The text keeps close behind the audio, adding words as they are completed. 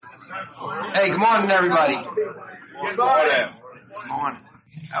Hey, good morning, everybody. Good morning. Good morning.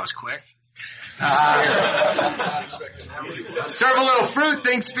 That was quick. Serve a little fruit,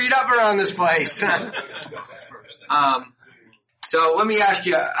 things speed up around this place. So let me ask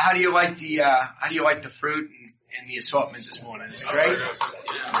you, how do you like the fruit and the assortment this morning? Is it great?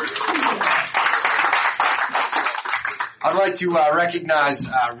 I'd like to recognize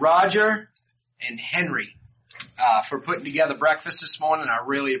Roger and Henry for putting together breakfast this morning. I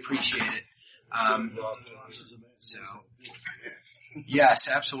really appreciate it. Yes,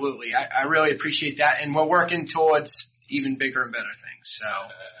 absolutely. I really appreciate that, and we're working towards even bigger and better things.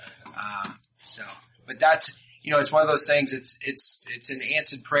 But that's, it's one of those things. It's an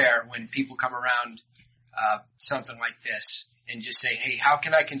answered prayer when people come around something like this and just say, "Hey, how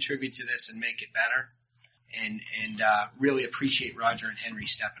can I contribute to this and make it better?" And really appreciate Roger and Henry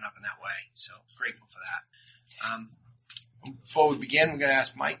stepping up in that way. So grateful for that. Before we begin, we're going to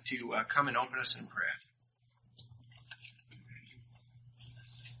ask Mike to come and open us in prayer.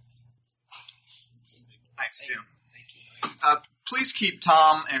 Thanks, Jim. Please keep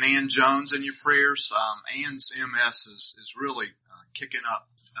Tom and Ann Jones in your prayers. Ann's MS is really kicking up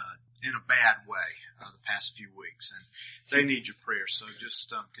in a bad way the past few weeks, and they need your prayers. So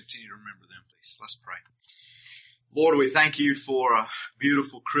just continue to remember them, please. Let's pray. Lord, we thank you for a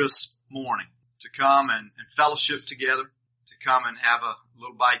beautiful, crisp morning to come and fellowship together, to come and have a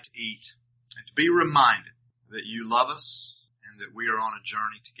little bite to eat, and to be reminded that you love us and that we are on a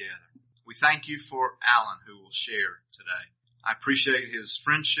journey together. We thank you for Alan, who will share today. I appreciate his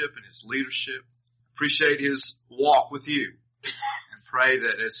friendship and his leadership, appreciate his walk with you, and pray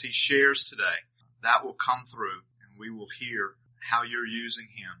that as he shares today, that will come through and we will hear how you're using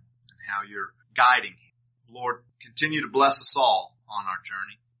him and how you're guiding him. Lord, continue to bless us all on our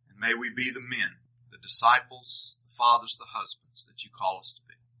journey, and may we be the men, the disciples, the fathers, the husbands that you call us to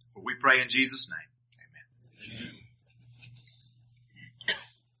be. For we pray in Jesus' name. Amen.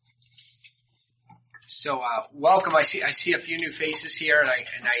 So, welcome. I see a few new faces here, and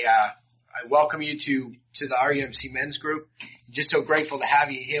I welcome you to the RUMC men's group. I'm just so grateful to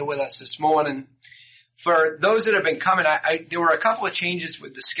have you here with us this morning. For those that have been coming, there were a couple of changes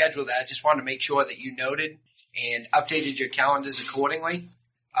with the schedule that I just wanted to make sure that you noted and updated your calendars accordingly.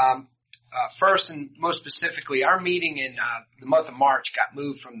 First and most specifically, our meeting in the month of March got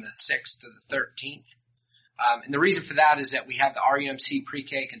moved from the 6th to the 13th. And the reason for that is that we have the RUMC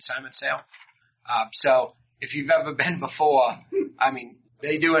pre-K consignment sale. So if you've ever been before,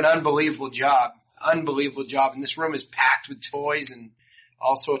 they do an unbelievable job. And this room is packed with toys and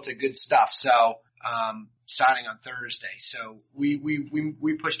all sorts of good stuff. So, starting on Thursday. So we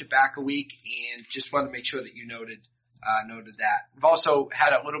pushed it back a week and just wanted to make sure that you noted that. We've also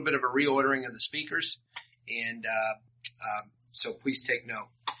had a little bit of a reordering of the speakers, and, so please take note.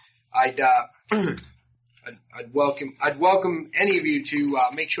 I'd welcome any of you to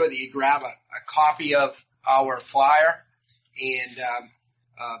make sure that you grab a copy of our flyer and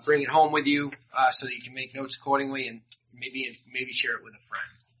bring it home with you so that you can make notes accordingly and maybe share it with a friend.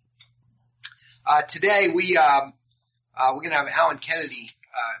 Today we're going to have Alan Kennedy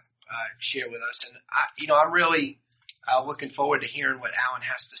share with us, and I'm really looking forward to hearing what Alan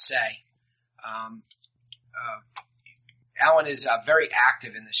has to say. Alan is very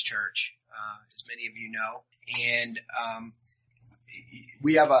active in this church, as many of you know, and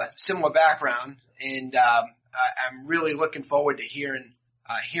we have a similar background, and I'm really looking forward to hearing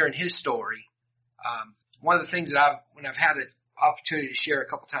his story. One of the things that when I've had an opportunity to share a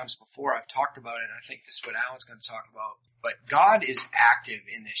couple times before, I've talked about it, and I think this is what Alan's going to talk about. But God is active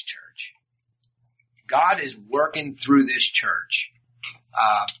in this church. God is working through this church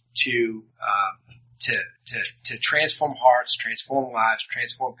to transform hearts, transform lives,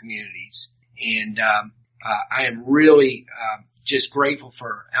 transform communities. And I am really just grateful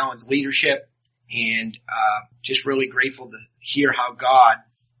for Alan's leadership, and just really grateful to hear how God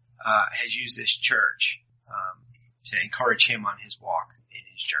has used this church to encourage him on his walk in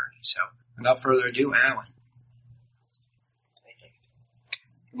his journey. So, without further ado, Alan.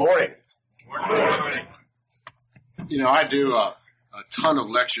 Good morning. I do a ton of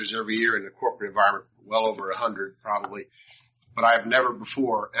lectures every year in the corporate environment, well over 100 probably, but I've never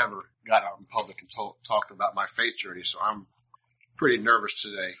before ever got out in public and talked about my faith journey, so I'm pretty nervous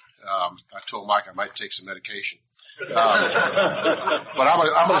today. I told Mike I might take some medication. But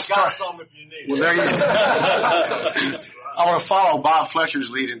I'm going to start. Some if you need. Well, there you go. I want to follow Bob Fletcher's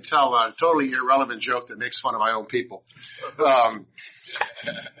lead and tell a totally irrelevant joke that makes fun of my own people.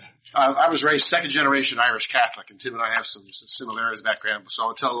 I was raised second generation Irish Catholic, and Tim and I have some similarities background. So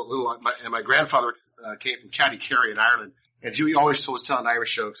I'll tell a little. My grandfather came from County Kerry in Ireland, And he always was telling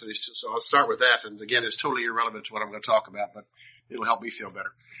Irish jokes, so I'll start with that. And again, it's totally irrelevant to what I'm going to talk about, but it'll help me feel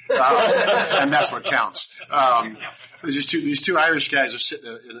better. And that's what counts. These two Irish guys are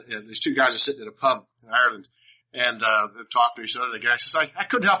sitting, these two guys are sitting at a pub in Ireland, and they've talked to each other. The guy says, I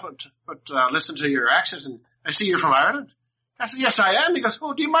couldn't help but listen to your accent, and I see you're from Ireland. I said, yes, I am. He goes,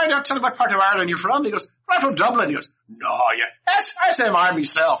 oh, do you mind telling me what part of Ireland you're from? He goes, I'm from Dublin. He goes, no, yeah, I say I'm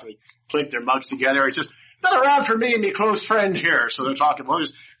myself. And they click their mugs together. He says, another round for me and my close friend here. So they're talking. Well, he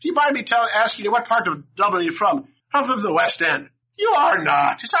goes, do you mind me asking you what part of Dublin you're from? I'm from the West End. You are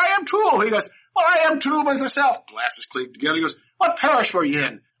not. He says, I am too. He goes, well, I am too myself. Glasses clicked together. He goes, what parish were you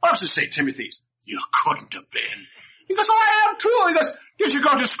in? I was in St. Timothy's. You couldn't have been. He goes, well, I am too. He goes, did you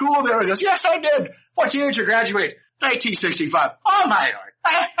go to school there? He goes, yes, I did. What year did you graduate? 1965. Oh my Lord.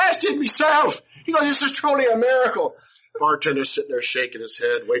 I did myself. He goes, this is truly a miracle. Bartender's sitting there shaking his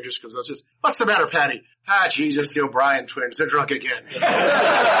head. Waitress comes up and says, what's the matter, Patty? Ah, Jesus, the O'Brien twins. They're drunk again.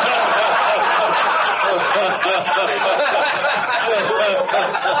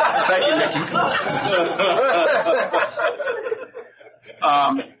 Thank you, Mickey.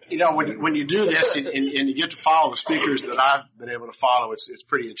 When you do this and you get to follow the speakers that I've been able to follow, it's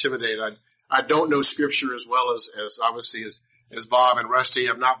pretty intimidating. I don't know scripture as well as obviously as Bob and Rusty.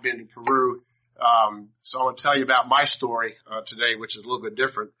 I've not been to Peru. So I want to tell you about my story, today, which is a little bit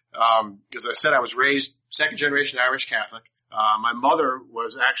different. As I said, I was raised second generation Irish Catholic. My mother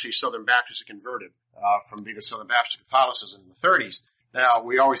was actually Southern Baptist and converted, from being a Southern Baptist to Catholicism in the 30s. Now,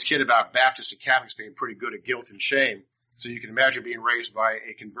 we always kid about Baptists and Catholics being pretty good at guilt and shame. So you can imagine being raised by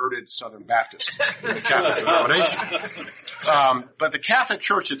a converted Southern Baptist in the Catholic denomination. But the Catholic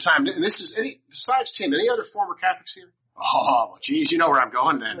Church at the time, and this is besides Tim, any other former Catholics here? Oh, well, geez, you know where I'm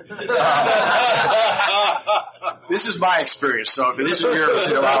going then. This is my experience, so if it isn't yours,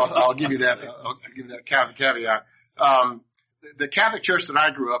 I'll give you that. I'll give you that caveat. The Catholic Church that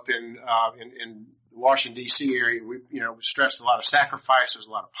I grew up in the Washington D.C. area, we stressed a lot of sacrifices, a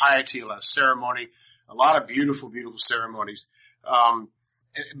lot of piety, a lot of ceremony, a lot of beautiful, beautiful ceremonies.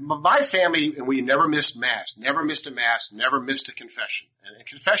 My family, and we never missed Mass, never missed a Mass, never missed a confession. And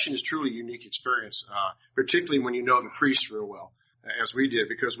confession is truly a unique experience, particularly when you know the priest real well, as we did,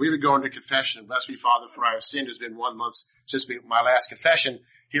 because we would go into confession, bless me, Father, for I have sinned. It's been 1 month since my last confession.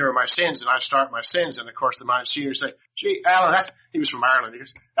 Here are my sins, and I start my sins. And of course, the Monsignor say, gee, Alan, he was from Ireland. He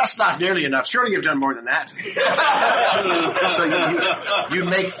goes, that's not nearly enough. Surely you've done more than that. So you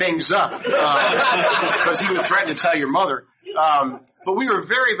make things up, because he would threaten to tell your mother. But we were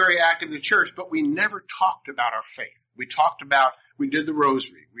very, very active in the church, but we never talked about our faith. We did the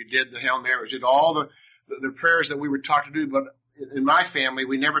rosary, we did the Hail Mary, we did all the prayers that we were taught to do, but in my family,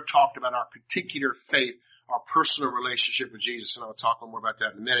 we never talked about our particular faith, our personal relationship with Jesus, and I'll talk a little more about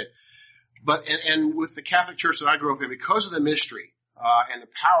that in a minute. But, and with the Catholic Church that I grew up in, because of the mystery, and the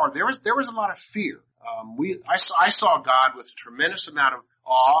power, there was a lot of fear. I saw God with a tremendous amount of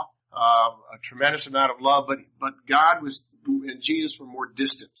awe, a tremendous amount of love, but God and Jesus were more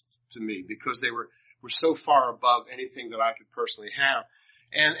distant to me because they were so far above anything that I could personally have.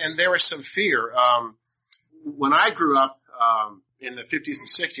 And there was some fear. When I grew up, in the 50s and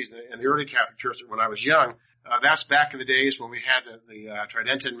 60s in the early Catholic Church when I was young, that's back in the days when we had the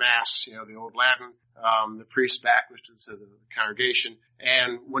Tridentine Mass, the old Latin, the priest back to the congregation.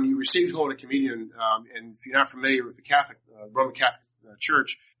 And when you received Holy Communion, and if you're not familiar with the Catholic, Roman Catholic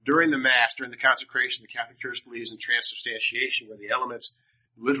Church, during the Mass, during the consecration, the Catholic Church believes in transubstantiation, where the elements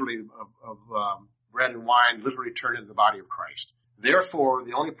literally of bread and wine literally turn into the body of Christ. Therefore,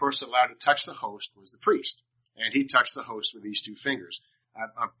 the only person allowed to touch the host was the priest. And he touched the host with these two fingers.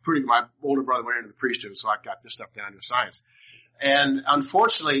 My older brother went into the priesthood, so I got this stuff down to science. And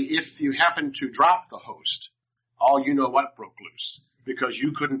unfortunately, if you happen to drop the host, all you know what broke loose, because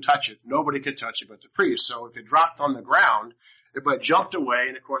you couldn't touch it. Nobody could touch it but the priest. So if it dropped on the ground, everybody jumped away,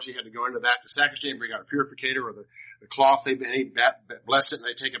 and of course he had to go into the sacristy and bring out a purificator or the cloth, and he'd bless it, and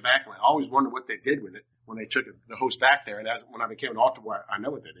they take it back. And I always wondered what they did with it when they took the host back there. And when I became an altar boy, I know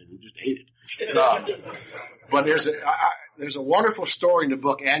what they did. You just ate it. But there's a wonderful story in the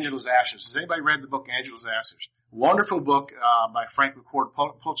book Angela's Ashes. Has anybody read the book Angela's Ashes? Wonderful book by Frank McCord,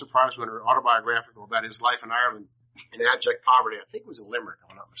 Pulitzer Prize winner, autobiographical about his life in Ireland in abject poverty. I think it was in Limerick,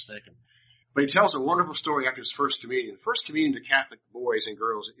 if I'm not mistaken. But he tells a wonderful story after his first communion. The first communion to Catholic boys and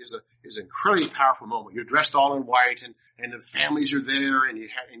girls is an incredibly powerful moment. You're dressed all in white, and the families are there, and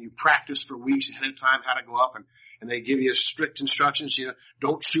you practice for weeks ahead of time how to go up, and they give you strict instructions.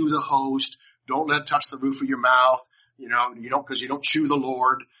 Don't chew the host, don't let it touch the roof of your mouth. You don't, because you don't chew the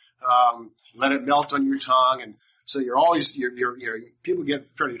Lord. let it melt on your tongue. And so you're always, people get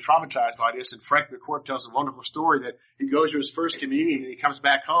fairly traumatized by this. And Frank McCourt tells a wonderful story that he goes to his first communion and he comes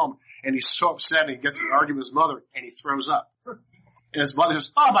back home and he's so upset and he gets in an argument with his mother and he throws up. And his mother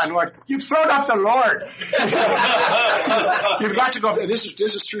says, "Oh my Lord, you've thrown up the Lord." You've got to go, this is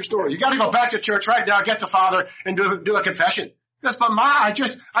a true story. You got to go back to church right now, get the Father and do a confession. He goes, "But Ma, I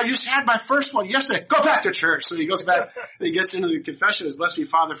just had my first one yesterday. Go back to church." So he goes back and he gets into the confession. As blessed be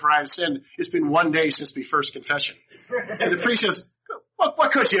Father, for I have sinned. It's been one day since my first confession. And the priest says,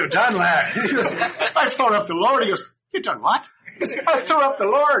 what could you have done, lad? He goes, "I've thrown up the Lord." He goes, "You done what?" He goes, "I threw up the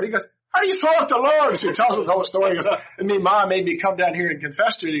Lord." He goes, "How do you throw up the Lord?" So he tells him the whole story. He goes, "And me, Mom made me come down here and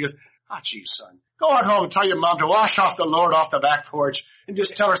confess to you." And he goes, "Geez, son. Go on home and tell your mom to wash off the Lord off the back porch and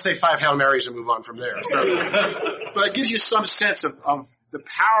just tell her to say 5 Hail Marys and move on from there." So, but it gives you some sense of the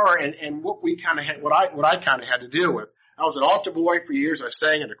power and what we kind of had, what I kind of had to deal with. I was an altar boy for years. I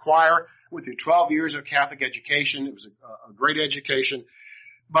sang in the choir. Went through 12 years of Catholic education. It was a great education.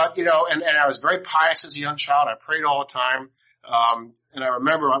 But, and I was very pious as a young child. I prayed all the time. And I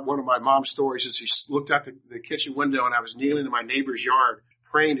remember one of my mom's stories is she looked out the kitchen window and I was kneeling in my neighbor's yard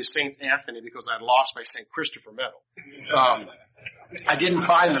praying to St. Anthony because I'd lost my St. Christopher medal. I didn't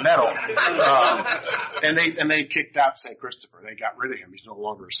find the medal. And they kicked out St. Christopher. They got rid of him. He's no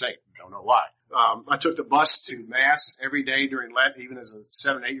longer a saint. Don't know why. I took the bus to Mass every day during Lent, even as a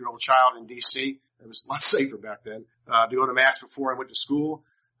 7, 8-year-old child in D.C. It was a lot safer back then, to go to Mass before I went to school.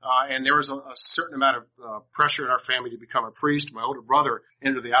 And there was a certain amount of pressure in our family to become a priest. My older brother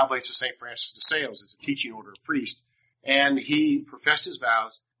entered the Oblates of St. Francis de Sales as a teaching order of priest. And he professed his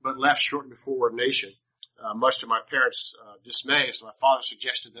vows, but left shortly before ordination, much to my parents' dismay. So my father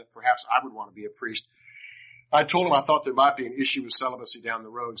suggested that perhaps I would want to be a priest. I told him I thought there might be an issue with celibacy down the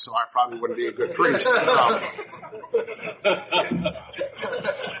road, so I probably wouldn't be a good priest.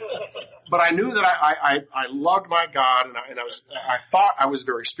 But I knew that I loved my God, and I thought I was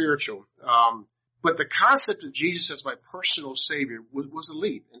very spiritual. But the concept of Jesus as my personal Savior was a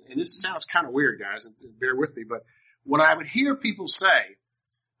leap. And this sounds kind of weird, guys, and bear with me. But when I would hear people say,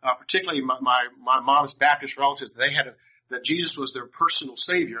 particularly my mom's Baptist relatives, that Jesus was their personal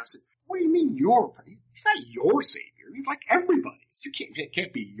Savior, I said, "What do you mean he's not your Savior. He's like everybody's. It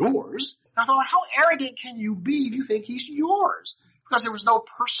can't be yours." And I thought, how arrogant can you be if you think he's yours? Because there was no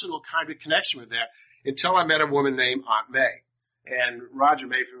personal kind of connection with that until I met a woman named Aunt May. And Roger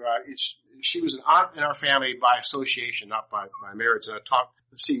Mayfield, she was an aunt in our family by association, not by marriage. And I taught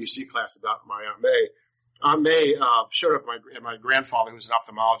the CUC class about my Aunt May. Aunt May showed up at my grandfather, who was an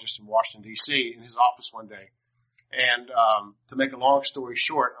ophthalmologist in Washington, D.C., in his office one day. And to make a long story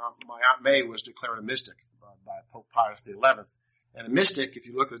short, my Aunt May was declared a mystic by Pope Pius XI. And a mystic, if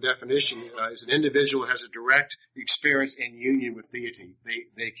you look at the definition, is an individual who has a direct experience and union with deity.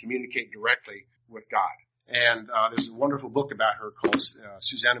 They communicate directly with God. And there's a wonderful book about her called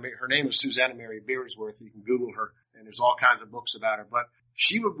her name is Susanna Mary Beardsworth. You can Google her, and there's all kinds of books about her. But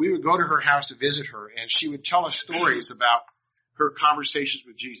we would go to her house to visit her, and she would tell us stories about her conversations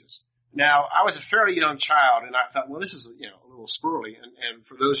with Jesus. Now, I was a fairly young child, and I thought, well, this is a little squirrely. And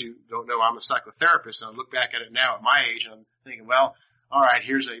for those of you who don't know, I'm a psychotherapist, and I look back at it now at my age, and I'm thinking, well, all right,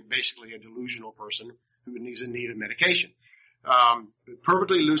 here's basically a delusional person who is in need of medication.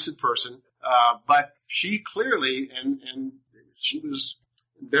 Perfectly lucid person, but she clearly, and she was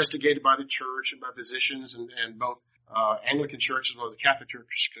investigated by the church and by physicians and both Anglican church as well as the Catholic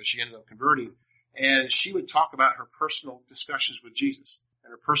church, because she ended up converting. And she would talk about her personal discussions with Jesus and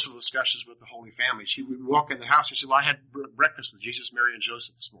her personal discussions with the Holy Family. She would walk in the house and say, "Well, I had breakfast with Jesus, Mary, and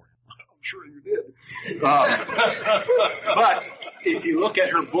Joseph this morning." I'm sure you did. But if you look at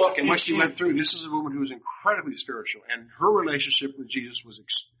her book and what she went through, this is a woman who was incredibly spiritual, and her relationship with Jesus was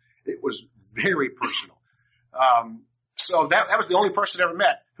very personal. So that was the only person I ever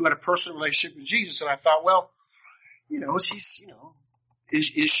met who had a personal relationship with Jesus. And I thought, well, is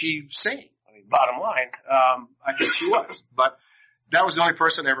she sane? I mean, bottom line, I think she was, but that was the only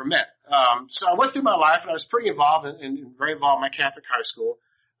person I ever met. So I went through my life, and I was pretty involved and very involved in my Catholic high school.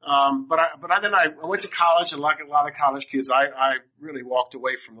 But then I went to college, and like a lot of college kids, I really walked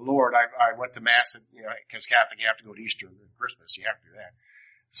away from the Lord. I went to Mass, because Catholic, you have to go to Easter and Christmas. You have to do that.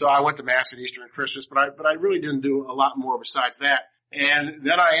 So I went to Mass at Easter and Christmas, but I really didn't do a lot more besides that. And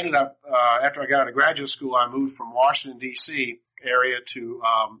then I ended up, after I got out of graduate school, I moved from Washington, D.C. area to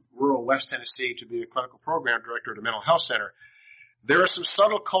rural West Tennessee to be a clinical program director at a mental health center. There are some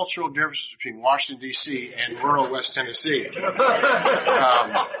subtle cultural differences between Washington, D.C. and rural West Tennessee.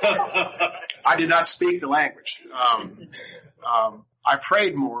 I did not speak the language. I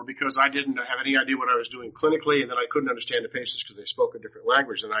prayed more because I didn't have any idea what I was doing clinically, and then I couldn't understand the patients because they spoke a different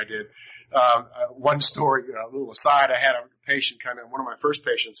language than I did. One story, a little aside, I had a patient come in, one of my first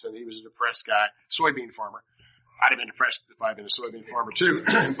patients, and he was a depressed guy, soybean farmer. I'd have been depressed if I'd been a soybean farmer too.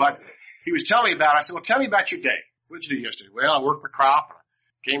 But he was telling me about it. I said, well, tell me about your day. What did you do yesterday? Well, I worked my crop, and I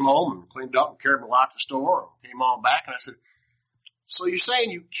came home and cleaned up and carried my wife to the store, and came on back, and I said, so you're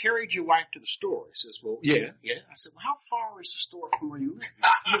saying you carried your wife to the store? He says, well, yeah. I said, well, how far is the store from where you live?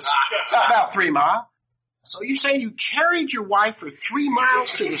 He says, about 3 miles. So you're saying you carried your wife for 3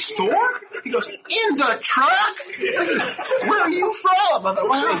 miles to the store? He goes, in the truck? Where are you from? I thought,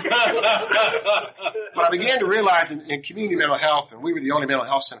 wow. But I began to realize in community mental health, and we were the only mental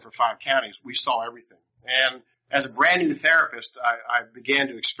health center for 5 counties, we saw everything. And as a brand new therapist, I began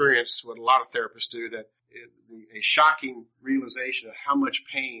to experience what a lot of therapists do, that a shocking realization of how much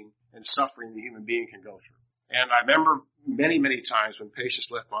pain and suffering the human being can go through. And I remember many, many times when patients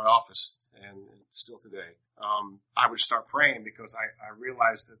left my office, and still today, I would start praying because I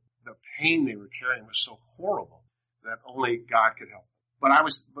realized that the pain they were carrying was so horrible that only God could help them.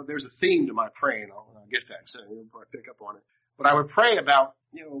 But there's a theme to my praying. I'll get to that in a second. We'll probably pick up on it. But I would pray about,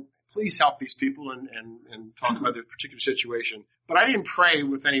 please help these people and talk about their particular situation. But I didn't pray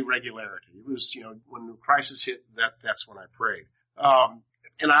with any regularity. It was, when the crisis hit, that's when I prayed.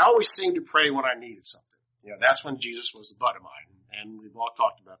 And I always seemed to pray when I needed something. That's when Jesus was the butt of mine. And we've all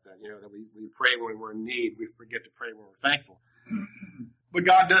talked about that, that we pray when we're in need. We forget to pray when we're thankful. But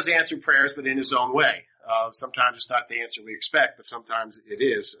God does answer prayers, but in His own way. Sometimes it's not the answer we expect, but sometimes it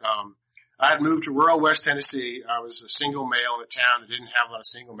is. I had moved to rural West Tennessee. I was a single male in a town that didn't have a lot of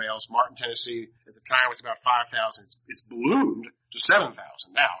single males. Martin, Tennessee, at the time was about 5,000. It's ballooned to 7,000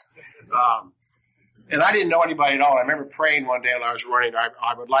 now. And I didn't know anybody at all. I remember praying one day when I was running,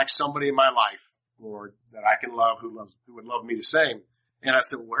 I would like somebody in my life, Lord, that I can love, who would love me the same. And I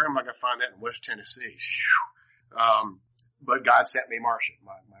said, well, where am I going to find that in West Tennessee? But God sent me Marcia,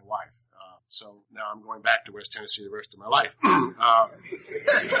 my wife. So now I'm going back to West Tennessee the rest of my life.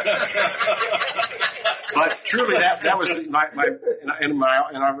 But truly that was and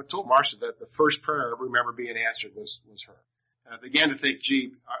I told Marcia that the first prayer I remember being answered was her. And I began to think,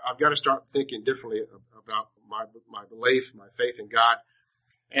 gee, I've got to start thinking differently about my belief, my faith in God.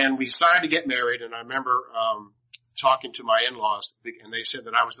 And we decided to get married, and I remember talking to my in-laws, and they said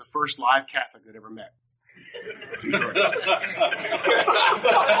that I was the first live Catholic they'd ever met.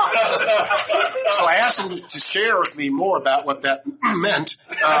 So I asked them to share with me more about what that meant.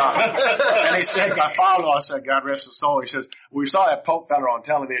 And they said, my father-in-law said, God rest his soul, he says, we saw that Pope fella on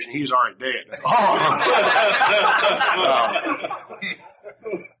television, he's already dead.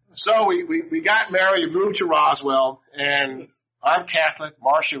 So we got married, we moved to Roswell, and I'm Catholic.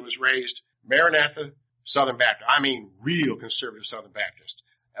 Marcia was raised Maranatha Southern Baptist. I mean, real conservative Southern Baptist.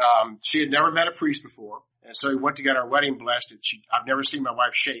 She had never met a priest before, and so we went to get our wedding blessed. I've never seen my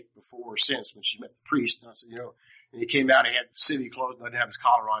wife shake before or since when she met the priest. And I said, and he came out, he had civvy clothes, and I didn't have his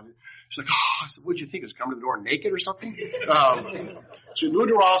collar on. She's like, I said, what'd you think? Was he coming to the door naked or something? So we moved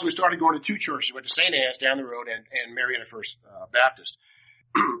to Roswell. We started going to 2 churches. We went to St. Anne's down the road and Mariana First Baptist.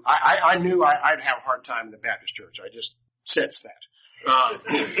 I knew I'd have a hard time in the Baptist church. I just sensed that.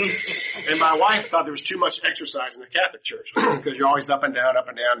 And my wife thought there was too much exercise in the Catholic church because you're always up and down,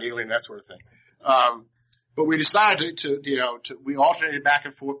 kneeling, that sort of thing. But we decided we alternated back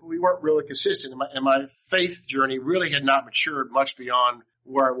and forth, but we weren't really consistent. And my faith journey really had not matured much beyond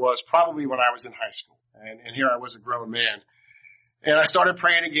where it was probably when I was in high school. And here I was a grown man. And I started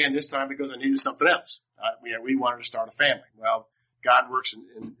praying again this time because I needed something else. We wanted to start a family. Well, God works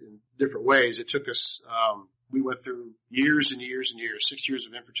in different ways. It took us, we went through years and years and years, 6 years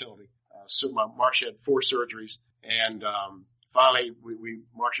of infertility. So Marcia had 4 surgeries, and finally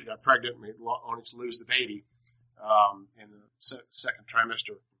Marcia got pregnant, and we wanted to lose the baby in the second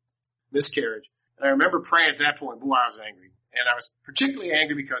trimester, miscarriage. And I remember praying at that point, boy, I was angry. And I was particularly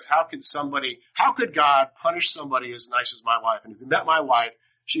angry because how could God punish somebody as nice as my wife? And if you met my wife,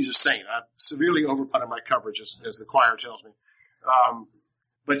 she's a saint. I've severely overpunted my coverage, as the choir tells me.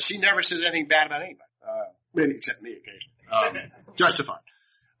 But she never says anything bad about anybody. Maybe except me occasionally. Justified.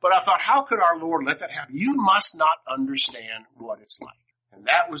 But I thought, how could our Lord let that happen? You must not understand what it's like. And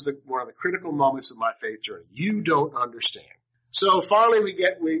that was one of the critical moments of my faith journey. You don't understand. So finally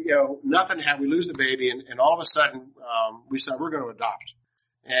nothing happened. We lose the baby, and all of a sudden, we said, we're going to adopt.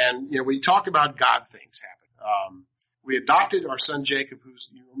 And, we talk about God things happen. We adopted our son Jacob, who's,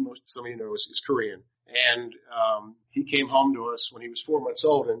 some of you know, is Korean. And he came home to us when he was 4 months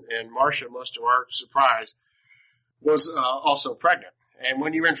old, and Marcia, much to our surprise, was also pregnant. And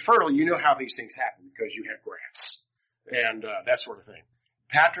when you're infertile, you know how these things happen because you have grafts. and that sort of thing.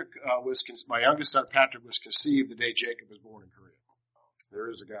 My youngest son Patrick was conceived the day Jacob was born in Korea. There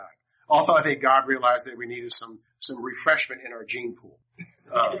is a God. Also, I think God realized that we needed some refreshment in our gene pool.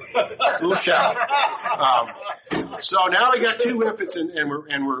 A little shout. So now we got 2 infants, and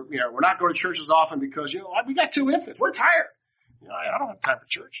we're not going to church as often because we got 2 infants. We're tired. I don't have time for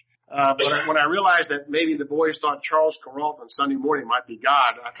church. But when I realized that maybe the boys thought Charles Kuralt on Sunday morning might be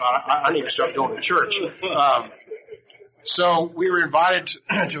God, I thought I need to start going to church. So we were invited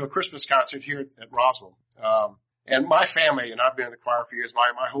to a Christmas concert here at Roswell. And my family, and I've been in the choir for years,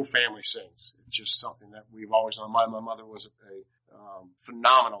 my whole family sings. It's just something that we've always done. My mother was a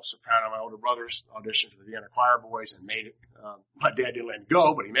phenomenal soprano. My older brothers auditioned for the Vienna Choir Boys and made it. My dad didn't let him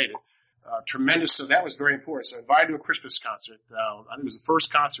go, but he made it. Tremendous. So that was very important. So invited to a Christmas concert. I think it was the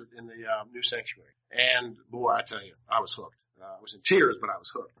first concert in the new sanctuary. And boy, I tell you, I was hooked. I was in tears, but I was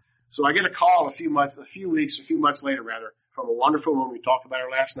hooked. So I get a call a few months later, from a wonderful woman we talked about her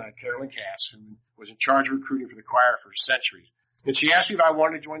last night, Carolyn Cass, who was in charge of recruiting for the choir for centuries. And she asked me if I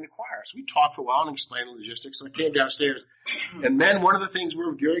wanted to join the choir. So we talked for a while and explained the logistics. So I came downstairs. And then one of the things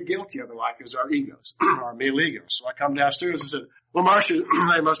we're very guilty of in life is our egos, our male egos. So I come downstairs and said, well, Marcia,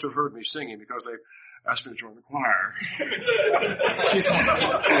 they must have heard me singing because they asked me to join the choir.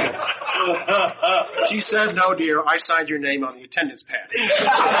 She said, no, dear, I signed your name on the attendance pad.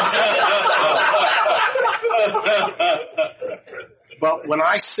 But when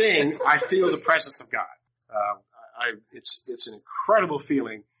I sing, I feel the presence of God. It's an incredible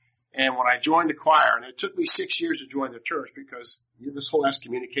feeling. And when I joined the choir, and it took me 6 years to join the church because this whole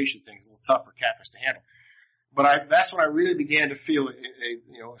excommunication thing is a little tough for Catholics to handle. But that's when I really began to feel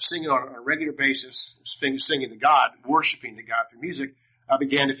singing on a regular basis, singing to God, worshiping to God through music. I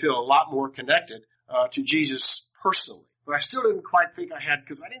began to feel a lot more connected to Jesus personally. But I still didn't quite think I had,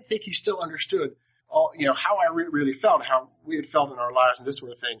 because I didn't think he still understood how I really felt, how we had felt in our lives and this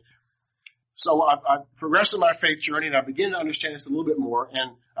sort of thing. So I progressed in my faith journey, and I began to understand this a little bit more.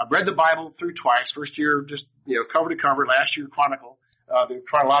 And I've read the Bible through twice. First year, just cover to cover. Last year, the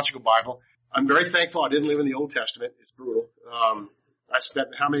chronological Bible. I'm very thankful I didn't live in the Old Testament. It's brutal. I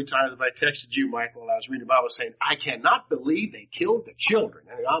spent, how many times have I texted you, Mike, while I was reading the Bible saying, I cannot believe they killed the children.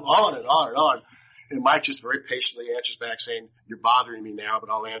 And I'm on and on and on. And Mike just very patiently answers back saying, you're bothering me now, but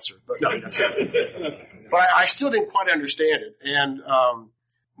I'll answer. But no, he doesn't. But I still didn't quite understand it. And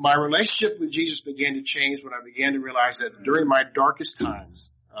my relationship with Jesus began to change when I began to realize that during my darkest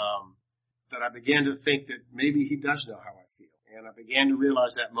times, that I began to think that maybe he does know how I feel. And I began to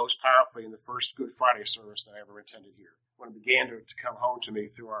realize that most powerfully in the first Good Friday service that I ever attended here. When it began to come home to me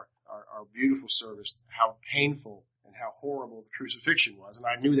through our beautiful service, how painful and how horrible the crucifixion was. And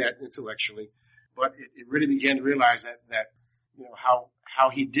I knew that intellectually, but it really began to realize that how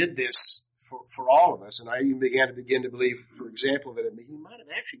he did this for all of us. And I even began to believe, for example, that he might have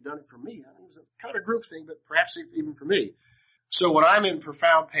actually done it for me. I mean, it was a kind of group thing, but perhaps even for me. So when I'm in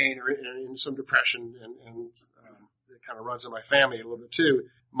profound pain or in some depression, and it kind of runs in my family a little bit too,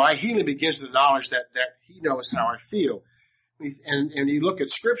 my healing begins with the knowledge that he knows how I feel. And you look at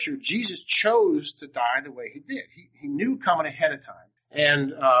Scripture, Jesus chose to die the way he did. He knew coming ahead of time.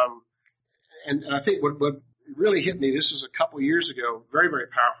 And I think what really hit me, this was a couple of years ago, very, very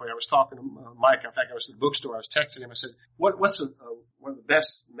powerfully. I was talking to Mike. In fact, I was at the bookstore. I was texting him. I said, what's one of the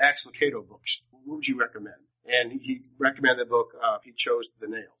best Max Lucado books? What would you recommend? And he recommended the book, he chose The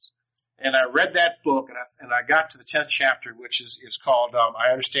Nails. And I read that book, and I got to the 10th chapter, which is called I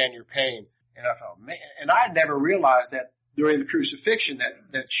Understand Your Pain. And I thought, man, and I never realized that during the crucifixion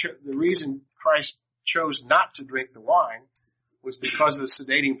that the reason Christ chose not to drink the wine was because of the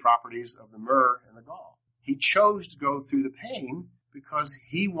sedating properties of the myrrh and the gall. He chose to go through the pain because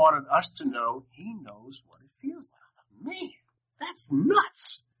he wanted us to know he knows what it feels like. I thought, man, that's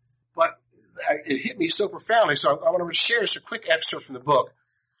nuts. But it hit me so profoundly. So I want to share just a quick excerpt from the book.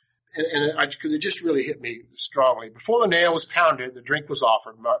 Because it just really hit me strongly. Before the nail was pounded, the drink was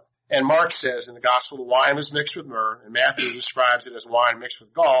offered. And Mark says in the gospel, the wine was mixed with myrrh, and Matthew describes it as wine mixed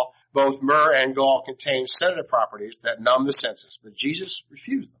with gall. Both myrrh and gall contain sedative properties that numb the senses, but Jesus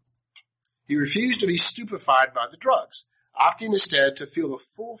refused them. He refused to be stupefied by the drugs, opting instead to feel the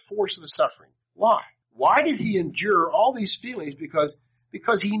full force of the suffering. Why? Why did he endure all these feelings? Because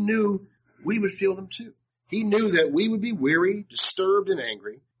he knew we would feel them too. He knew that we would be weary, disturbed, and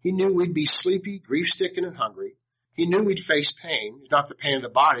angry. He knew we'd be sleepy, grief-stricken, and hungry. He knew we'd face pain, not the pain of the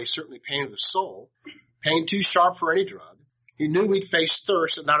body, certainly pain of the soul, pain too sharp for any drug. He knew we'd face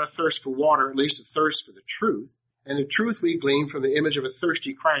thirst, and not a thirst for water, at least a thirst for the truth. And the truth we glean from the image of a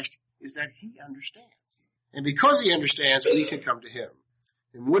thirsty Christ is that he understands. And because he understands, we can come to him.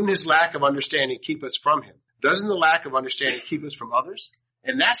 And wouldn't his lack of understanding keep us from him? Doesn't the lack of understanding keep us from others?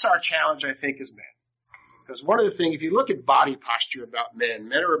 And that's our challenge, I think, as men. Because one of the things, if you look at body posture about men,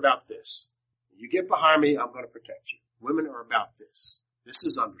 men are about this. You get behind me, I'm going to protect you. Women are about this. This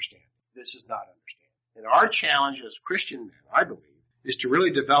is understanding. This is not understanding. And our challenge as Christian men, I believe, is to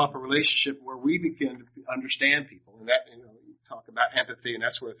really develop a relationship where we begin to understand people. And that, you talk about empathy and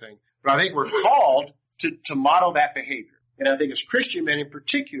that sort of thing. But I think we're called to model that behavior. And I think as Christian men in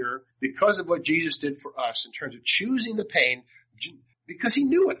particular, because of what Jesus did for us in terms of choosing the pain, because he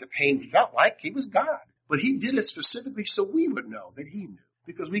knew what the pain felt like. He was God. But he did it specifically so we would know that he knew,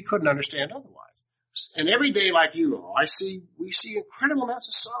 because we couldn't understand otherwise. And every day, like you all, we see incredible amounts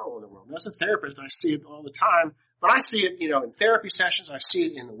of sorrow in the world. And as a therapist, I see it all the time. But I see it, in therapy sessions. I see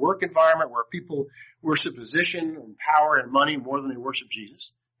it in the work environment where people worship position and power and money more than they worship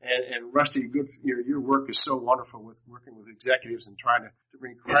Jesus. And Rusty, your work is so wonderful with working with executives and trying to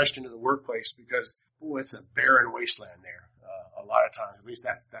bring Christ into the workplace, because, boy, it's a barren wasteland there. A lot of times, at least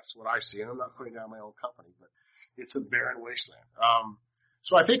that's what I see. And I'm not putting down my own company, but it's a barren wasteland.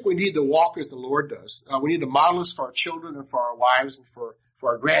 So I think we need to walk as the Lord does. We need to model this for our children and for our wives and for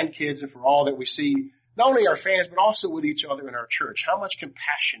our grandkids and for all that we see, not only our fans, but also with each other in our church. How much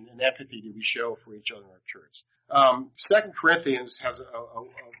compassion and empathy do we show for each other in our church? 2 Corinthians has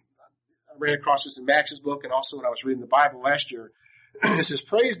I ran across this in Max's book, and also when I was reading the Bible last year. It says,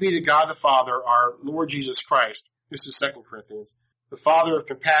 "Praise be to God the Father, our Lord Jesus Christ." This is 2 Corinthians. "The Father of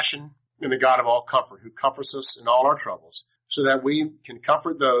compassion and the God of all comfort, who comforts us in all our troubles, so that we can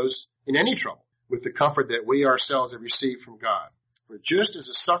comfort those in any trouble with the comfort that we ourselves have received from God. For just as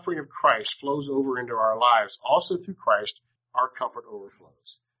the suffering of Christ flows over into our lives, also through Christ, our comfort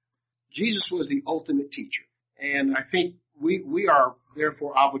overflows." Jesus was the ultimate teacher. And I think we are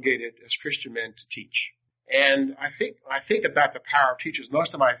therefore obligated as Christian men to teach. And I think about the power of teachers.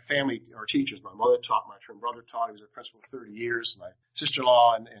 Most of my family are teachers. My mother taught, my twin brother taught. He was a principal 30 years. My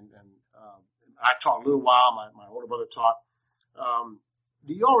sister-in-law and I taught a little while. My older brother taught.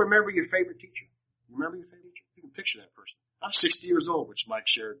 Do you all remember your favorite teacher? You remember your favorite teacher? You can picture that person. I'm 60 years old, which Mike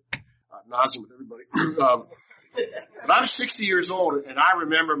shared nauseam with everybody. But I'm 60 years old, and I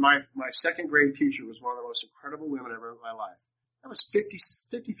remember my second grade teacher was one of the most incredible women I've ever met in my life. That was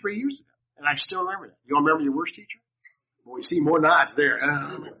 53 years ago, and I still remember that. You all remember your worst teacher? Boy, you see more nods there.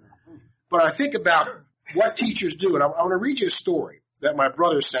 But I think about what teachers do, and I want to read you a story that my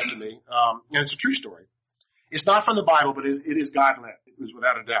brother sent to me, and it's a true story. It's not from the Bible, but it is God-led. It was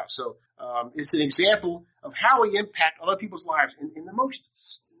without a doubt. So it's an example of how we impact other people's lives in the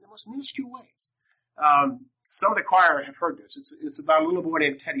most minuscule ways. Some of the choir have heard this. It's about a little boy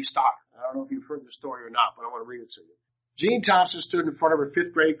named Teddy Stoddard. I don't know if you've heard the story or not, but I want to read it to you. Jean Thompson stood in front of her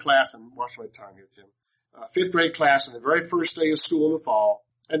fifth grade class, and watch my time here, Tim. Fifth grade class on the very first day of school in the fall,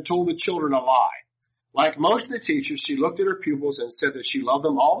 and told the children a lie. Like most of the teachers, she looked at her pupils and said that she loved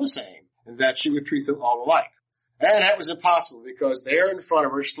them all the same, and that she would treat them all alike. And that was impossible, because there in front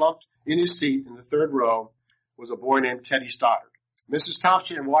of her, slumped in his seat in the third row, was a boy named Teddy Stoddard. Mrs.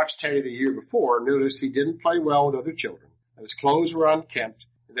 Thompson had watched Teddy the year before and noticed he didn't play well with other children, that his clothes were unkempt,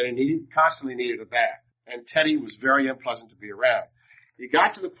 and that he constantly needed a bath. And Teddy was very unpleasant to be around. He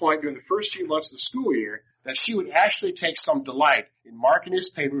got to the point during the first few months of the school year that she would actually take some delight in marking his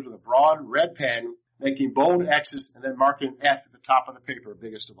papers with a broad red pen, making bold X's, and then marking an F at the top of the paper,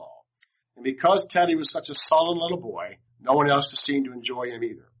 biggest of all. And because Teddy was such a sullen little boy, no one else seemed to enjoy him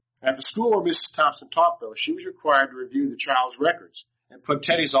either. At the school where Mrs. Thompson taught, though, she was required to review the child's records and put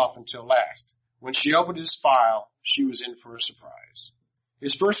Teddy's off until last. When she opened his file, she was in for a surprise.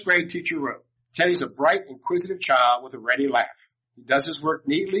 His first grade teacher wrote, "Teddy's a bright, inquisitive child with a ready laugh. He does his work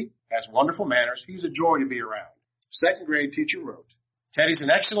neatly, has wonderful manners. He's a joy to be around." Second grade teacher wrote, "Teddy's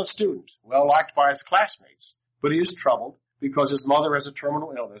an excellent student, well liked by his classmates, but he is troubled because his mother has a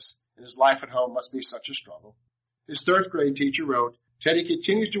terminal illness and his life at home must be such a struggle." His third grade teacher wrote, "Teddy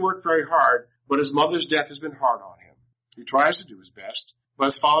continues to work very hard, but his mother's death has been hard on him. He tries to do his best, but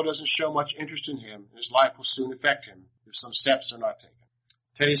his father doesn't show much interest in him, and his life will soon affect him if some steps are not taken."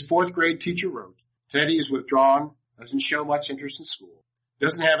 Teddy's fourth grade teacher wrote, "Teddy is withdrawn, doesn't show much interest in school,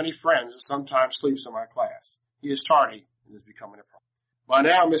 doesn't have any friends, and sometimes sleeps in my class. He is tardy and is becoming a problem." By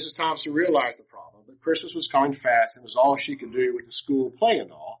now, Mrs. Thompson realized the problem, but Christmas was coming fast and was all she could do with the school play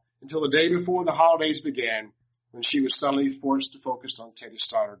and all, until the day before the holidays began, when she was suddenly forced to focus on Teddy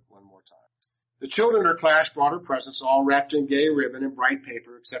Stoddard one more time. The children in her class brought her presents, all wrapped in gay ribbon and bright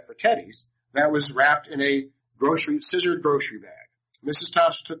paper, except for Teddy's. That was wrapped in a scissored grocery bag. Mrs.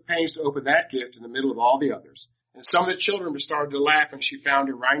 Thompson took pains to open that gift in the middle of all the others, and some of the children started to laugh when she found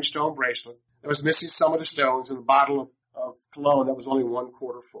a rhinestone bracelet that was missing some of the stones and a bottle of cologne that was only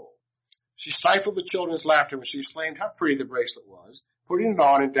 1/4 full. She stifled the children's laughter when she exclaimed how pretty the bracelet was, putting it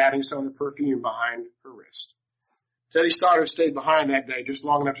on and dabbing some of the perfume behind her wrist. Teddy Stoddard stayed behind that day just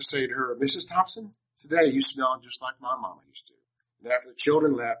long enough to say to her, Mrs. Thompson, today you smell just like my mama used to. And after the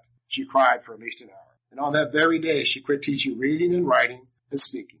children left, she cried for at least an hour. And on that very day, she quit teaching reading and writing and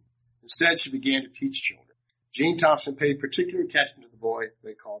speaking. Instead, she began to teach children. Jean Thompson paid particular attention to the boy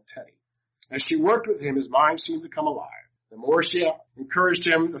they called Teddy. As she worked with him, his mind seemed to come alive. The more she encouraged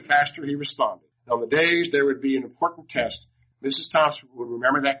him, the faster he responded. And on the days there would be an important test, Mrs. Thompson would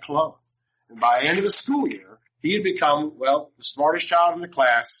remember that cologne. And by the end of the school year, he had become, well, the smartest child in the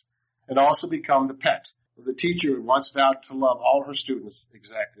class and also become the pet of the teacher who had once vowed to love all her students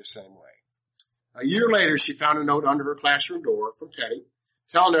exactly the same way. A year later, she found a note under her classroom door from Teddy,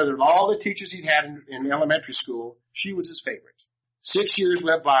 telling her that of all the teachers he'd had in elementary school, she was his favorite. 6 years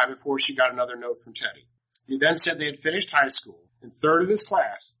went by before she got another note from Teddy. He then said they had finished high school in third in his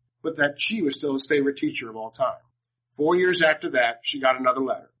class, but that she was still his favorite teacher of all time. 4 years after that, she got another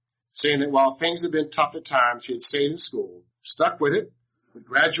letter saying that while things had been tough at times, he had stayed in school, stuck with it, would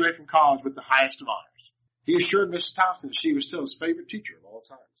graduate from college with the highest of honors. He assured Mrs. Thompson that she was still his favorite teacher of all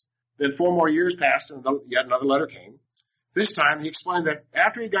times. Then 4 more years passed and yet another letter came. This time he explained that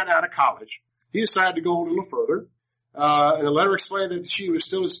after he got out of college, he decided to go a little further. And the letter explained that she was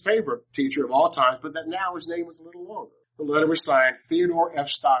still his favorite teacher of all times, but that now his name was a little longer. The letter was signed Theodore F.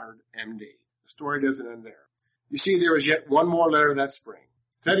 Stoddard, M.D. The story doesn't end there. You see, there was yet one more letter that spring.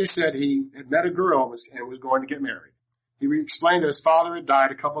 Teddy said he had met a girl and was going to get married. He explained that his father had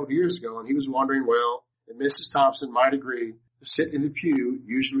died a couple of years ago, and he was wondering, well, if Mrs. Thompson might agree to sit in the pew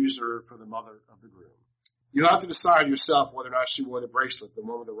usually reserved for the mother of the groom. You'll have to decide yourself whether or not she wore the bracelet, the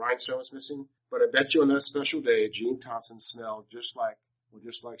one with the rhinestone was missing, but I bet you on that special day, Jean Thompson smelled just like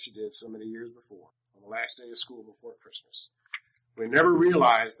she did so many years before, on the last day of school before Christmas. We never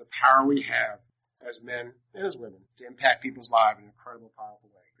realize the power we have as men and as women to impact people's lives in an incredible, powerful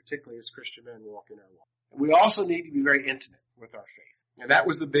way, particularly as Christian men walking our walk. And we also need to be very intimate with our faith. And that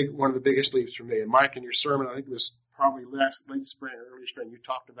was one of the biggest leaps for me. And Mike, in your sermon, I think it was probably late spring or early spring, you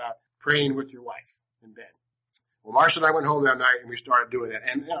talked about praying with your wife in bed. Well, Marcia and I went home that night and we started doing that.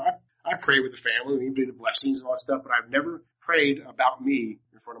 And I pray with the family, we do the blessings and all that stuff, but I've never prayed about me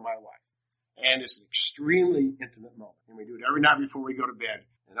in front of my wife. And it's an extremely intimate moment. And we do it every night before we go to bed.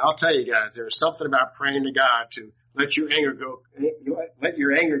 And I'll tell you guys, there's something about praying to God to let your anger go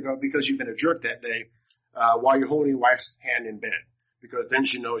because you've been a jerk that day, while you're holding your wife's hand in bed. Because then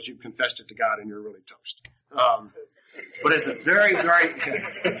she knows you've confessed it to God and you're really toast. But it's a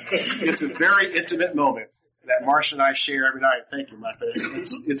very intimate moment that Marcia and I share every night. Thank you, my friend.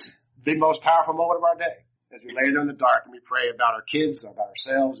 It's the most powerful moment of our day as we lay there in the dark and we pray about our kids, about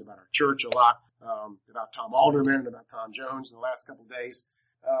ourselves, about our church a lot, about Tom Alderman, about Tom Jones in the last couple of days.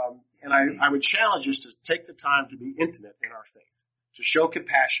 And I would challenge us to take the time to be intimate in our faith, to show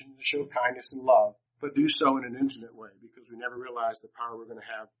compassion, to show kindness and love, but do so in an intimate way because we never realize the power we're going to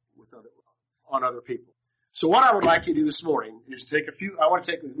have on other people. So what I would like you to do this morning is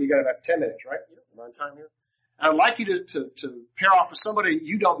we got about 10 minutes, right? Am I on time here? And I'd like you to pair off with somebody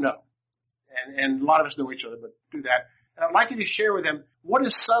you don't know. And a lot of us know each other, but do that. And I'd like you to share with them what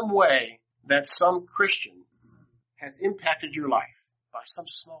is some way that some Christian has impacted your life by some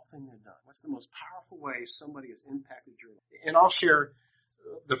small thing they've done. What's the most powerful way somebody has impacted your life? And I'll share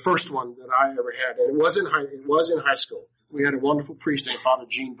the first one that I ever had. And it was in high school. We had a wonderful priest named Father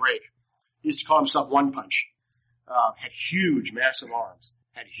Gene Brake. He used to call himself One Punch. Had huge, massive arms.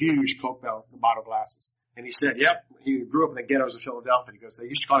 Had huge Coke bottle glasses. And he said, he grew up in the ghettos of Philadelphia. He goes, they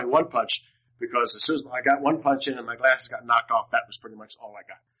used to call me One Punch because as soon as I got one punch in and my glasses got knocked off, that was pretty much all I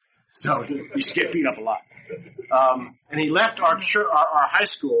got. So he used to get beat up a lot. And he left our high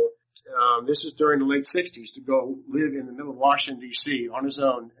school, this is during the late 60s, to go live in the middle of Washington, D.C. on his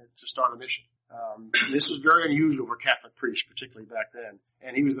own to start a mission. This was very unusual for Catholic priests, particularly back then.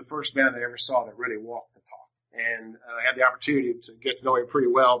 And he was the first man I ever saw that really walked the talk. And I had the opportunity to get to know him pretty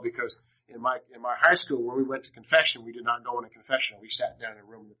well because in my high school, when we went to confession, we did not go in a confession. We sat down in a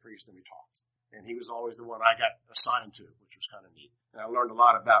room with the priest and we talked. And he was always the one I got assigned to, which was kind of neat. And I learned a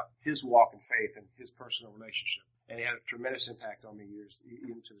lot about his walk in faith and his personal relationship. And he had a tremendous impact on me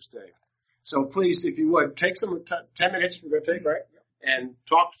even to this day. So please, if you would, take 10 minutes we're going to take, right? And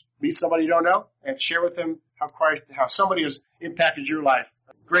meet somebody you don't know, and share with them how somebody has impacted your life.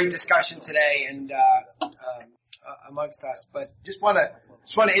 Great discussion today and amongst us. But just want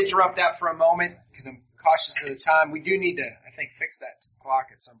to interrupt that for a moment because I'm cautious of the time. We do need to, I think, fix that clock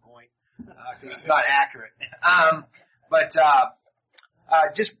at some point because it's not accurate. But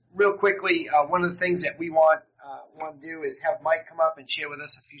just real quickly, one of the things that we want want to do is have Mike come up and share with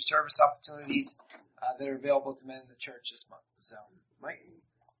us a few service opportunities that are available to men in the church this month. So, Mike.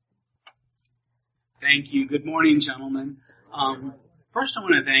 Thank you. Good morning, gentlemen. First, I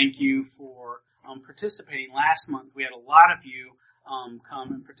want to thank you for participating. Last month, we had a lot of you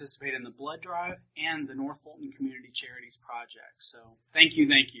come and participate in the blood drive and the North Fulton Community Charities Project. So, thank you,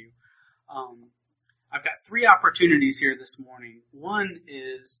 thank you. I've got 3 opportunities here this morning. One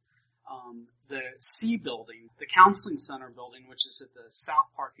is the C building, the counseling center building, which is at the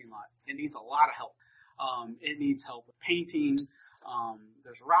south parking lot. It needs a lot of help. It needs help with painting.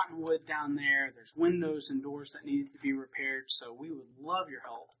 There's rotten wood down there. There's windows and doors that need to be repaired. So we would love your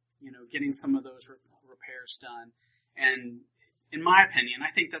help, getting some of those repairs done. And in my opinion,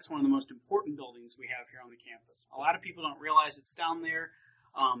 I think that's one of the most important buildings we have here on the campus. A lot of people don't realize it's down there.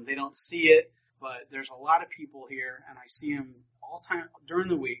 They don't see it, but there's a lot of people here, and I see them all time during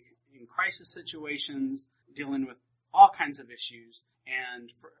the week in crisis situations, dealing with all kinds of issues.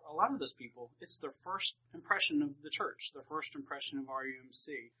 And for a lot of those people, it's their first impression of the church, their first impression of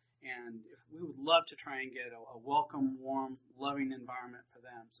RUMC. And if we would love to try and get a welcome, warm, loving environment for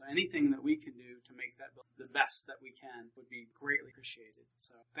them. So anything that we can do to make that the best that we can would be greatly appreciated.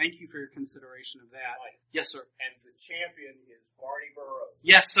 So thank you for your consideration of that. Right. Yes, sir. And the champion is Barney Burroughs.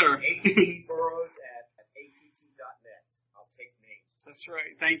 Yes, sir. Burroughs at att.net. I'll take names. That's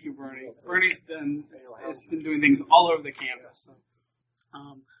right. Thank you, Bernie. Bernie's has been doing things all over the campus. So.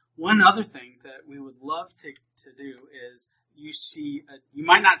 One other thing that we would love to do is you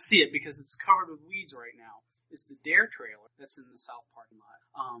might not see it because it's covered with weeds right now, is the DARE trailer that's in the south parking lot.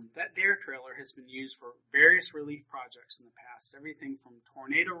 That DARE trailer has been used for various relief projects in the past, everything from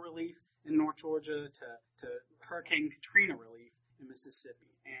tornado relief in North Georgia to Hurricane Katrina relief in Mississippi.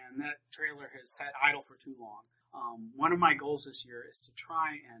 And that trailer has sat idle for too long. One of my goals this year is to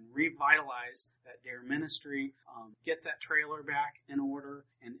try and revitalize that DARE ministry, get that trailer back in order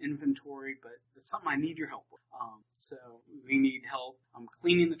and inventory, but it's something I need your help with. So we need help.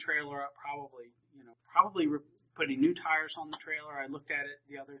 Cleaning the trailer up, probably putting new tires on the trailer. I looked at it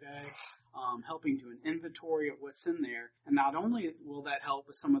the other day, helping do an inventory of what's in there. And not only will that help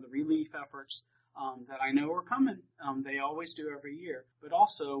with some of the relief efforts that I know are coming. They always do every year. But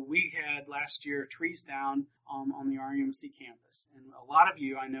also, we had last year trees down on the RUMC campus. And a lot of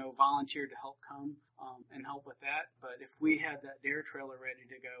you, I know, volunteered to help come and help with that. But if we had that DARE trailer ready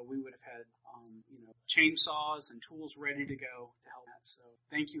to go, we would have had, chainsaws and tools ready to go to help that. So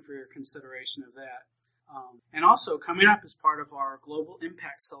thank you for your consideration of that. And also, coming up as part of our Global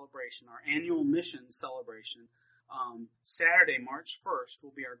Impact Celebration, our annual mission celebration, Saturday, March 1st,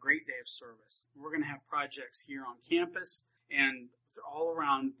 will be our great day of service. We're going to have projects here on campus and all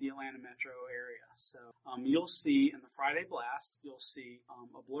around the Atlanta metro area. So you'll see in the Friday Blast, you'll see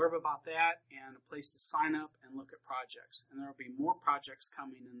a blurb about that and a place to sign up and look at projects. And there will be more projects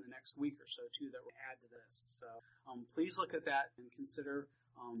coming in the next week or so, too, that will add to this. So please look at that and consider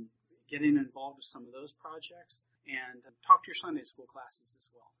getting involved with some of those projects and talk to your Sunday school classes as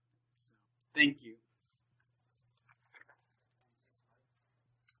well. So thank you.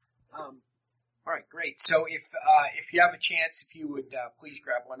 All right, great. So if you have a chance, if you would please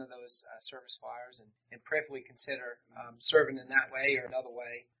grab one of those service flyers and prayerfully consider serving in that way or another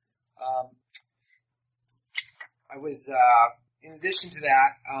way. I was, in addition to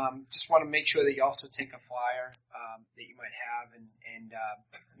that, just want to make sure that you also take a flyer that you might have and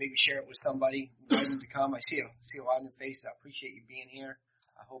maybe share it with somebody, invite them to come. I see a lot of new faces. I appreciate you being here.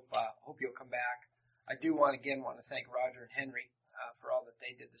 I hope you'll come back. I do want to thank Roger and Henry for all that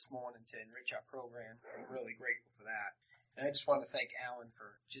they did this morning to enrich our program. I'm really grateful for that. And I just want to thank Alan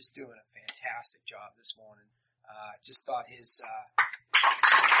for just doing a fantastic job this morning. Just thought his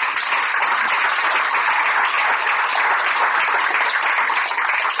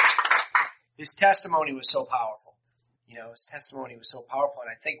testimony was so powerful. His testimony was so powerful.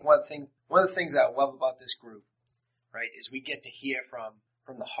 And I think one of the things that I love about this group, right, is we get to hear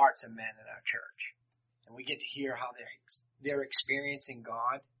from the hearts of men in our church. And we get to hear how they're experiencing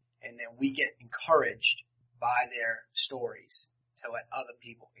God, and then we get encouraged by their stories to let other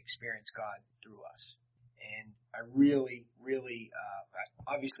people experience God through us. And I really, really,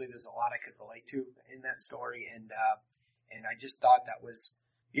 obviously there's a lot I could relate to in that story, and I just thought that was,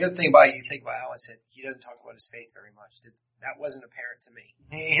 the other thing about it, you think about Alan said, he doesn't talk about his faith very much. That wasn't apparent to me,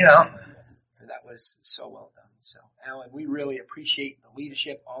 And that was so well done. So, Alan, we really appreciate the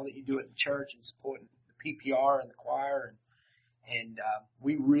leadership, all that you do at the church and supporting PPR and the choir, and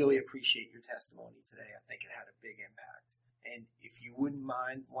we really appreciate your testimony today. I think it had a big impact. And if you wouldn't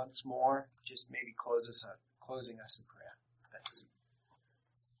mind once more, just maybe closing us in prayer. Thanks.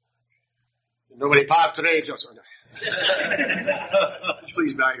 Nobody popped today, Joseph.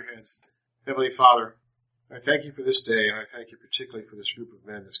 Please bow your heads. Heavenly Father, I thank you for this day, and I thank you particularly for this group of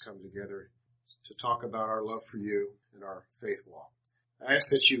men that's come together to talk about our love for you and our faith walk. I ask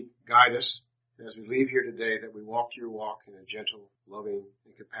that you guide us as we leave here today, that we walk your walk in a gentle, loving,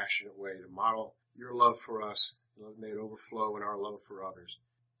 and compassionate way to model your love for us, and may it overflow in our love for others.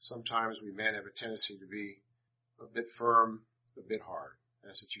 Sometimes we men have a tendency to be a bit firm, a bit hard. I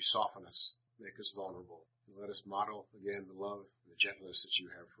ask that you soften us, make us vulnerable, and let us model again the love and the gentleness that you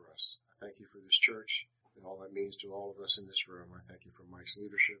have for us. I thank you for this church and all that means to all of us in this room. I thank you for Mike's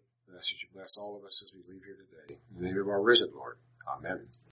leadership, and I ask that you bless all of us as we leave here today. In the name of our risen Lord. Amen.